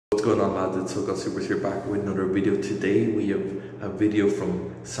What's going on, lads? It's Hook Supers here, back with another video. Today we have a video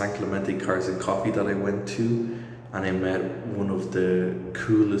from San Clemente Cars and Coffee that I went to, and I met one of the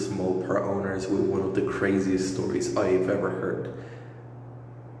coolest Mopar owners with one of the craziest stories I've ever heard.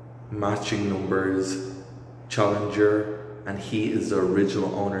 Matching numbers, Challenger, and he is the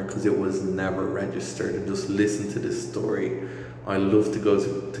original owner because it was never registered. And just listen to this story. I love to go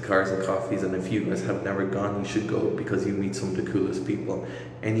to Cars and Coffees, and if you guys have never gone, you should go because you meet some of the coolest people.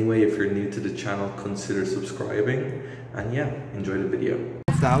 Anyway, if you're new to the channel, consider subscribing, and yeah, enjoy the video.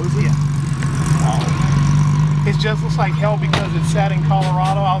 Yeah. It just looks like hell because it sat in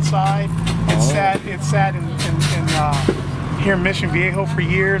Colorado outside. It sat in here in Mission Viejo for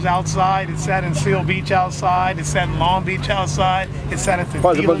years outside. It sat in Seal Beach outside. It sat in Long Beach outside. It sat at the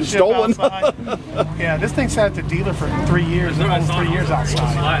dealership outside. Yeah, this thing sat at the dealer for 3 years. It was 3 years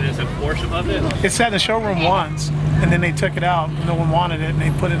outside. There's a portion of it. It sat in the showroom once, and then they took it out. No one wanted it, and they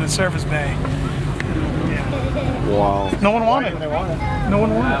put it in the service bay. Yeah. Wow. No one wanted it. No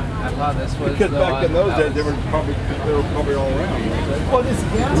one wanted it. I thought this was because back in those days, they were probably all around. Well, this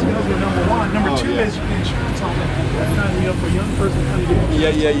gas bills are number one. Number two is insurance on it. That's kind of, for a young person kind of do.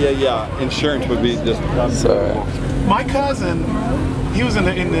 Yeah. Insurance would be just. My cousin, he was in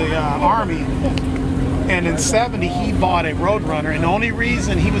the Army, and in '70 he bought a Roadrunner, and the only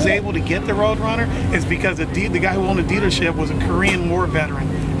reason he was able to get the Roadrunner is because the guy who owned the dealership was a Korean War veteran,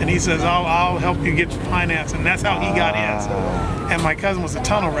 and he says, I'll help you get finance, and that's how he got his. And my cousin was a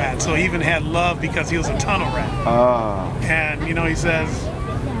tunnel rat, so he even had love because he was a tunnel rat. And you know, he says,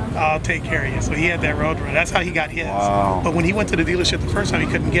 I'll take care of you. So he had that Roadrunner. That's how he got his. But when he went to the dealership the first time, he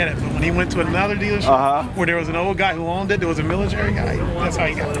couldn't get it. But when he went to another dealership where there was an old guy who owned it, there was a military guy, that's how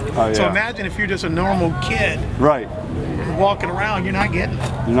he got it. So imagine if you're just a normal kid. Right. Walking around, you're not getting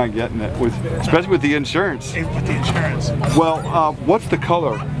it. You're not getting it, especially with the insurance. With the insurance. Well, what's the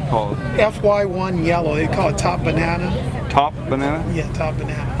color called? FY1 yellow. They call it Top Banana. Top Banana? Yeah, Top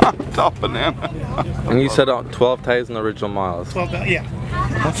Banana. Top Banana. And you said 12,000 original miles. 12,000, yeah.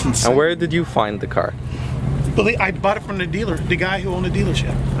 That's insane. And where did you find the car? I bought it from the dealer, the guy who owned the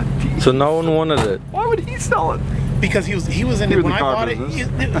dealership. So no one wanted it? Why would he sell it? Because he was in it when I bought it.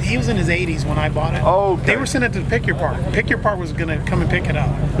 He was in his 80s when I bought it. Oh, okay. They were sending it to Pick Your Part. Pick Your Part was gonna come and pick it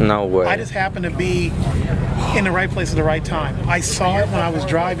up. No way. I just happened to be in the right place at the right time. I saw it when I was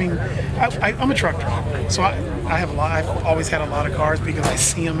driving. I'm a truck driver, so I've always had a lot of cars because I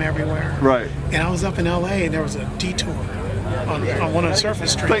see them everywhere. Right. And I was up in LA, and there was a detour on one of the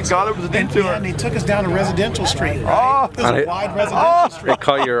surface streets. Thank God it was a detour. And they took us down to Residential Street, right? It was a wide residential street. It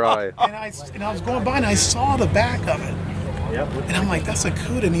caught your eye. And I was going by, and I saw the back of it. And I'm like, that's a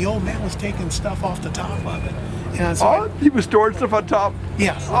Cuda, and the old man was taking stuff off the top of it. And so he was storing stuff on top?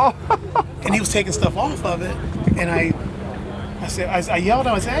 Yes. And he was taking stuff off of it, and I yelled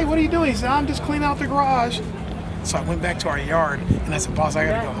at him, I said, hey, what are you doing? He said, I'm just cleaning out the garage. So I went back to our yard, and I said, boss, I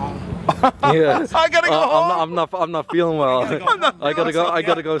gotta go home. Yeah. I gotta go home. I'm not feeling well. I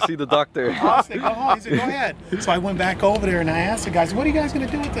gotta go see the doctor. I said, go home. He said, go ahead. So I went back over there and I asked the guys, what are you guys gonna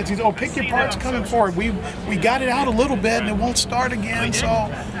do with this? He said, oh, Pick Your Part's coming forward. We got it out a little bit and it won't start again,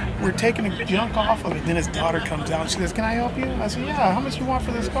 so we're taking the junk off of it. Then his daughter comes out. She says, can I help you? I said, yeah. How much you want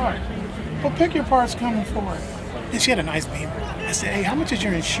for this car? Well, Pick Your Part's coming forward. And she had a nice Beamer. I said, hey, how much is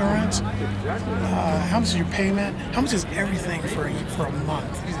your insurance? How much is your payment? How much is everything for a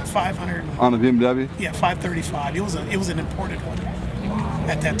month? He said 500. On the BMW? Yeah, 535. It was an imported one.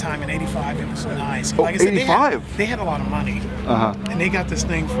 At that time in '85, it was nice. Oh, like I said, 85? They had a lot of money. And they got this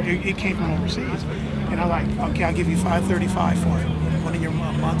thing, it came from overseas. And I'm like, okay, I'll give you 535 for it. One of your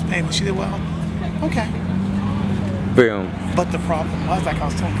month's payments. She said, well, okay. Boom. But the problem was, like I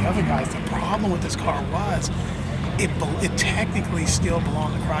was telling the other guys, the problem with this car was, it technically still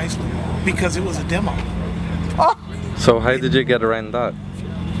belonged to Chrysler because it was a demo. So how did you get around that?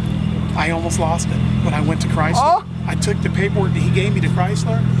 I almost lost it when I went to Chrysler. I took the paperwork that he gave me to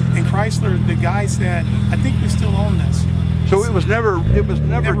Chrysler, and Chrysler, the guy said, I think we still own this. So it was never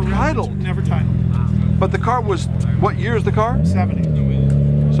titled? Never titled. But the car was, what year is the car?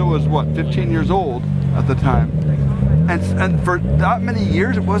 70. So it was what, 15 years old at the time? And for that many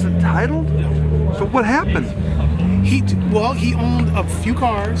years it wasn't titled? No. So what happened? He owned a few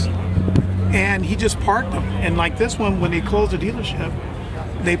cars, and he just parked them. And like this one, when they closed the dealership,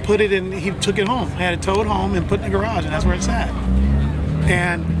 they put it in, he took it home, had it towed home and put it in the garage, and that's where it's at.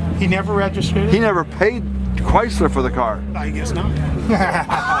 And he never registered it. He never paid Chrysler for the car. I guess not.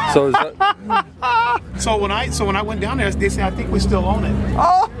 So is that... So when I went down there, they said, I think we still own it.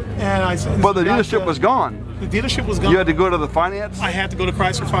 And I said, well, the dealership was gone. The dealership was gone. You had to go to the finance? I had to go to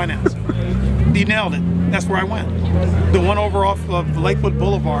Chrysler Finance. He nailed it. That's where I went. The one over off of Lakewood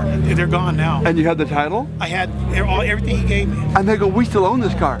Boulevard. They're gone now. And you had the title? I had everything he gave me. And they go, we still own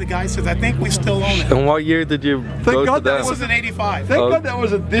this car. The guy says, I think we still own it. And what year did you go to God that them? This was in '85. Thank God that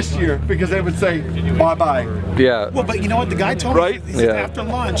wasn't this year, because they would say, bye-bye. Yeah. Well, but you know what? The guy told Right? me, he said, Yeah. after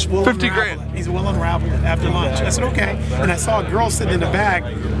lunch, we'll 50 unravel grand. it. He said, we'll unravel it after lunch. I said, okay. And I saw a girl sitting in the back,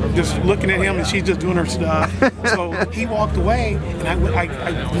 just looking at him, and she's just doing her stuff. So he walked away, and I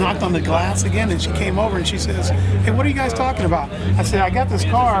knocked on the glass again, and she came over, and she says, hey, what are you guys talking about? I said, I got this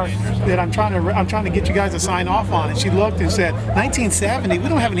car that I'm trying to get you guys to sign off on. And she looked and said, 1970, we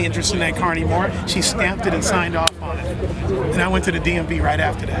don't have any interest in that car anymore. She stamped it and signed off on it. And I went to the DMV right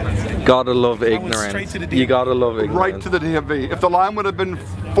after that. Gotta love went ignorance. straight to the You DMV. gotta love ignorance. Right to the DMV. If the line would have been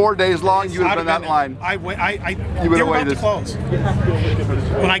 4 days long, you would have been that line. They You were would've about to waited. close.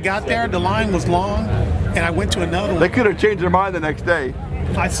 When I got there, the line was long, and I went to another They one. could have changed their mind the next day.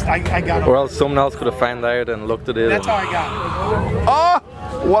 I got Or it. else someone else could have found out and looked at it. That's how I got it.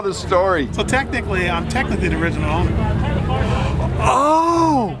 Oh, what a story. So technically, I'm technically the original owner.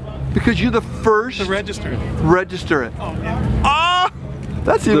 Oh, because you're the first To register. register it. Oh, yeah. Ah,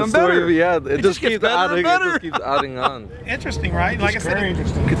 that's The even story, better. yeah, it just gets keeps better and adding. better. It just keeps adding on. Interesting, right? Like I said, Very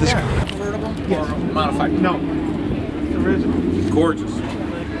interesting. Look at this. convertible or Modified. no? Original. Gorgeous.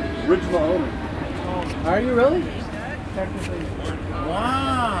 Original owner. Are you really? Technically,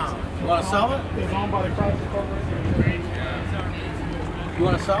 Wow. You want to sell it? it's owned by the Chrysler Corporation. You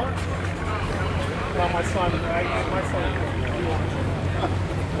want to sell it? Well, my son. Like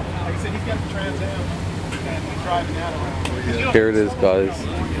I said, he's got the Trans Am, and he's driving that around. Here it is, guys.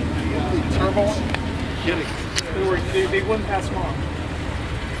 Turbo one? They wouldn't pass smog.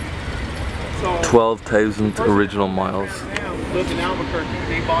 So 12,000 original miles. Sam lived in Albuquerque.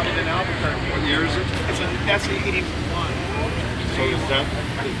 They bought it in Albuquerque. What year is it? That's the 81. So is that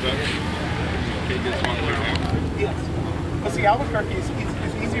okay, this one right now? Yes. But see, Albuquerque is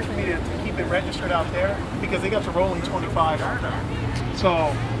easier for me to keep it registered out there because they got the rolling 25 out there.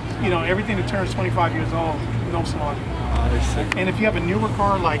 So, you know, everything that turns 25 years old, no smog. And if you have a newer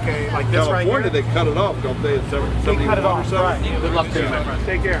car like this right here, California, they cut it off, don't they? they cut it off. Right. Good luck to you, my friend.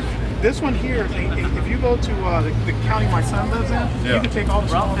 Take care. This one here, if you go to the county my son lives in, you can take all the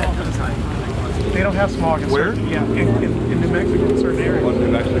smog off at the time. They don't have smog in Where? certain, yeah, in New Mexico, in certain areas. New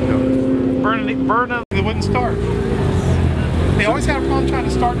Mexico. Burning, it wouldn't start. They always have a problem trying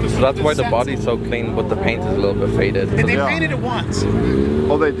to start the. So that's why the body's so clean, but the paint is a little bit faded. And they Yeah. painted it once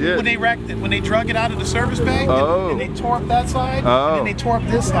Oh, they did. when they wrecked it. When they drug it out of the service bay, and they tore up that side, Oh. and then they tore up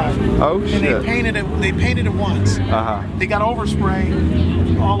this side. Oh, and shit. they painted it. They painted it once. Uh-huh. They got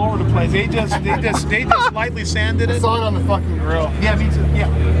overspray all over the place. They just lightly sanded it. I saw it on the fucking grill. Yeah, me too. Yeah.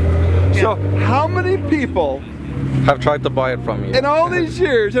 So, how many people Have tried to buy it from you. in all these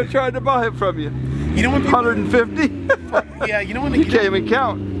years have tried to buy it from you? You know when people, 150? yeah, you know when You can't even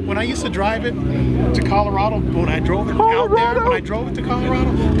count. when I used to drive it to Colorado, when I drove it out there, when I drove it to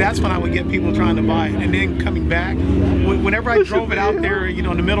Colorado, that's when I would get people trying to buy it. And then coming back, whenever I drove it out there, you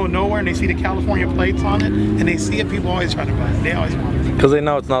know, in the middle of nowhere, and they see the California plates on it, and they see it, people always try to buy it. They always want it. Because they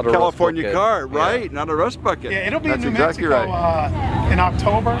know it's not a California rust car, bucket. right? Not a rust bucket. Yeah, it'll be That's in New exactly Mexico right. in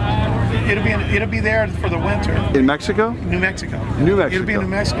October. It'll be there for the winter. In Mexico? New Mexico. New It'll be in Mexico. New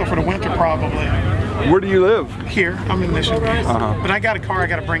Mexico for the winter probably. Where do you live? Here, I'm in Michigan. Uh-huh. But I got a car I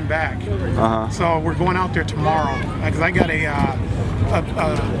got to bring back. Uh-huh. So we're going out there tomorrow because I got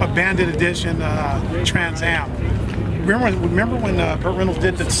a bandit edition Trans Am. Remember when Burt Reynolds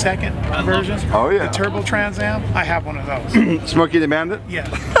did the second version? Oh, yeah. The turbo Trans Am? I have one of those. Smokey the Bandit? Yeah.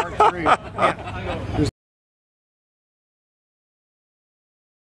 Yeah.